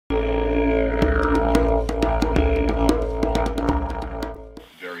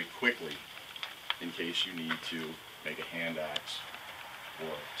very quickly in case you need to make a hand axe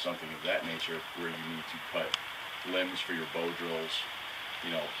or something of that nature where you need to cut limbs for your bow drills,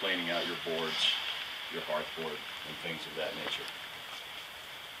 you know, planing out your boards, your hearth board, and things of that nature.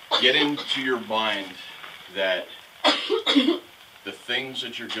 Get into your mind that the things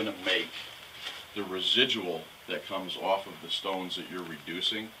that you're going to make, the residual that comes off of the stones that you're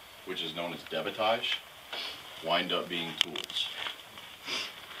reducing, which is known as debitage, wind up being tools.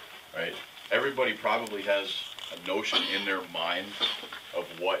 Right? Everybody probably has a notion in their mind of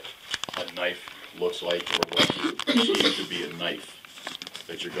what a knife looks like or what you perceive to be a knife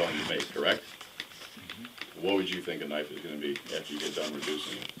that you're going to make, correct? Mm-hmm. What would you think a knife is going to be after you get done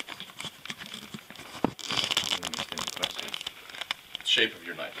reducing it? Shape of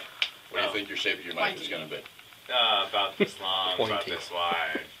your knife. What do you think your shape of your knife is going to be? About this long, about this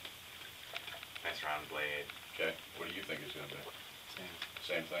wide. Nice round blade. Okay. What do you think it's going to be?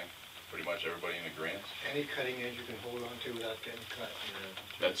 Same thing? Pretty much everybody in agreement? Any cutting edge you can hold on to without getting cut.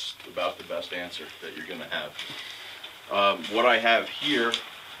 That's about the best answer that you're going to have. What I have here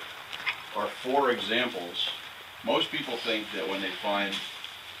are 4 examples. Most people think that when they find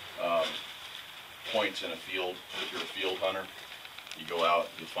points in a field, if you're a field hunter, you go out,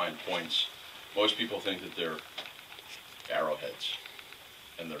 you find points. Most people think that they're arrowheads,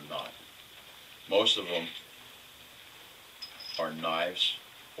 and they're not. Most of them are knives,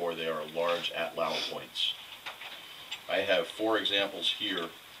 or they are large atlatl points. I have 4 examples here,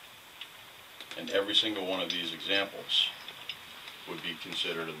 and every single one of these examples would be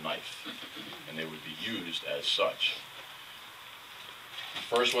considered a knife, and they would be used as such.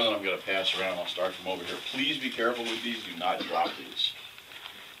 The first one that I'm going to pass around, I'll start from over here. Please be careful with these, do not drop these.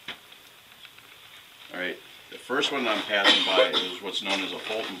 Alright, the first one that I'm passing by is what's known as a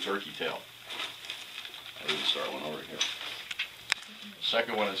Fulton turkey tail. I didn't start one over here. The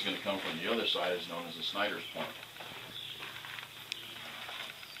second one that's going to come from the other side is known as the Snyder's point.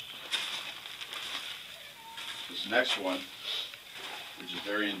 This next one, which is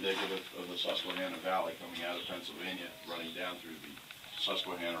very indicative of the Susquehanna Valley coming out of Pennsylvania, running down through the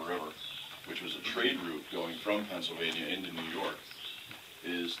Susquehanna River, which was a trade route going from Pennsylvania into New York,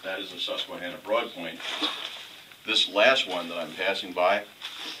 that is a Susquehanna Broadpoint. This last one that I'm passing by,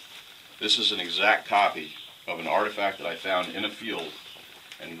 this is an exact copy of an artifact that I found in a field,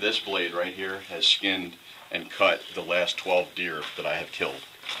 and this blade right here has skinned and cut the last 12 deer that I have killed.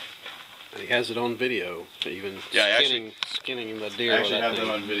 He has it on video, even skinning the deer. I actually have that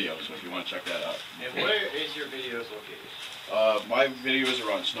on video, so if you want to check that out. And where is your videos located? My videos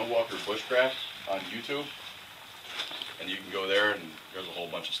are on Snowalker Bushcraft on YouTube, and you can go there and there's a whole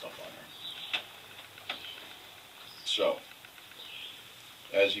bunch of stuff on there. So,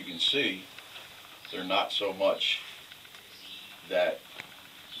 as you can see, they're not so much that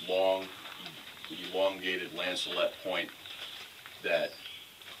long, elongated lanceolate point that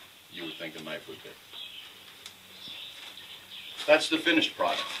you would think a knife would be. That's the finished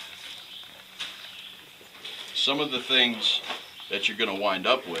product. Some of the things that you're going to wind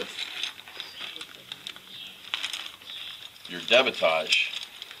up with, your debitage.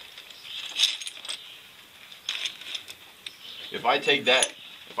 If I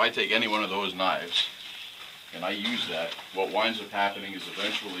take any one of those knives and I use that, what winds up happening is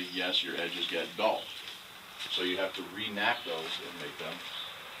eventually, yes, your edges get dull. So you have to re-knack those and make them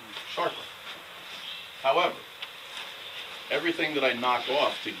sharper. However, everything that I knock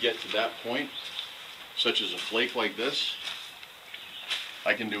off to get to that point, such as a flake like this,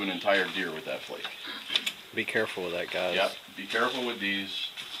 I can do an entire deer with that flake. Be careful with that, guys. Yep, be careful with these.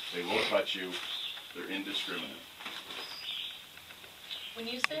 They will cut you. They're indiscriminate. When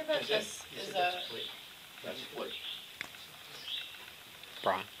you say that this is a... That's a flake.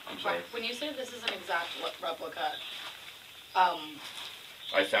 Brian. I'm sorry. When you say this is an exact replica,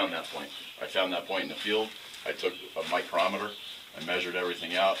 I found that point. I found that point in the field. I took a micrometer. I measured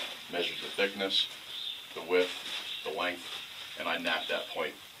everything out, measured the thickness, the width, the length, and I knapped that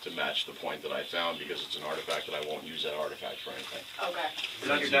point to match the point that I found because it's an artifact that I won't use that artifact for anything. okay. Is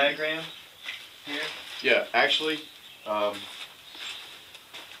that your diagram here? Yeah, actually, no.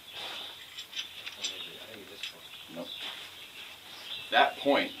 That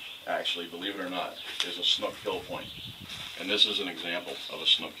point, actually, believe it or not, is a snook kill point. And this is an example of a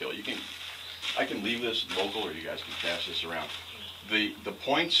snook kill. I can leave this local or you guys can pass this around. The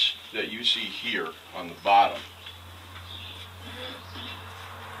points that you see here on the bottom,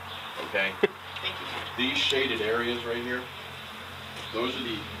 okay, these shaded areas right here, those are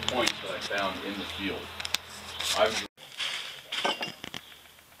the points that I found in the field.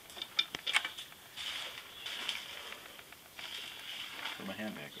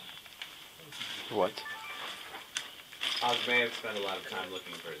 handbag. What? Oz may have spent a lot of time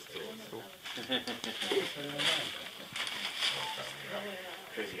looking for his tools.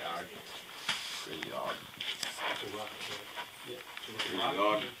 Crazy dog. Crazy dog. Yeah. Crazy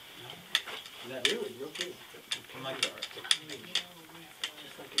dog. Is that really real big? Come like that.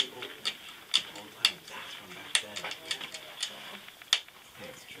 Just like an old times. That's from back then.